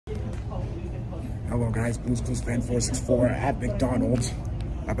Hello guys, Blues Fan 464 at McDonald's,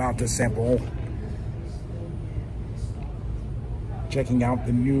 about to sample, checking out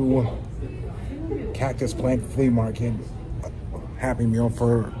the new cactus plant flea market Happy Meal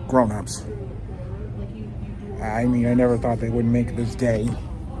for grown-ups. I mean, I never thought they would make this day,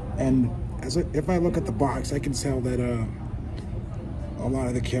 and if I look at the box, I can tell that a lot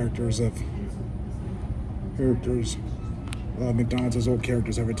of the characters McDonald's old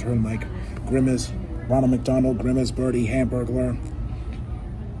characters have returned, like Grimace, Ronald McDonald, Grimace, Birdie, Hamburglar,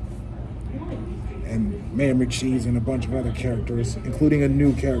 and Mayor McCheese, and a bunch of other characters, including a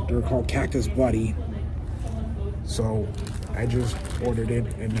new character called Cactus Buddy. So I just ordered it,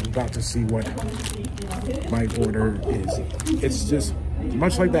 and I'm about to see what my order is. It's just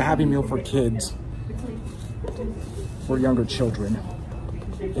much like the Happy Meal for kids, for younger children.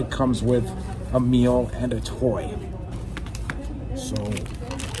 It comes with a meal and a toy. So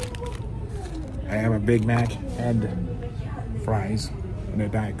I have a Big Mac and fries and a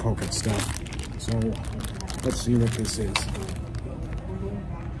Diet Coke and stuff. So let's see what this is.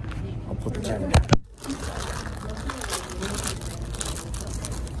 I'll put the camera down.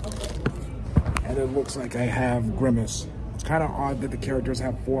 And it looks like I have Grimace. It's kind of odd that the characters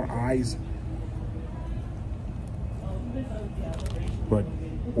have 4 eyes, but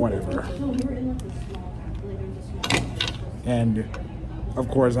whatever. And of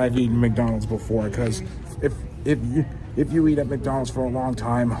course, I've eaten McDonald's before, because if you eat at McDonald's for a long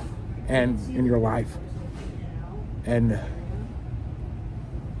time and in your life, and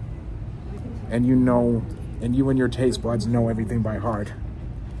you and your taste buds know everything by heart,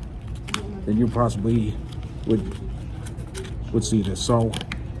 then you possibly would see this. So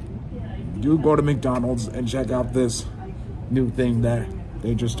do go to McDonald's and check out this new thing that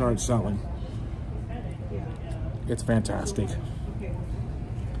they just started selling. It's fantastic.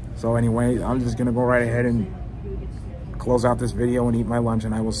 So anyway, I'm just gonna go right ahead and close out this video and eat my lunch,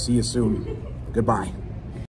 and I will see you soon. Goodbye.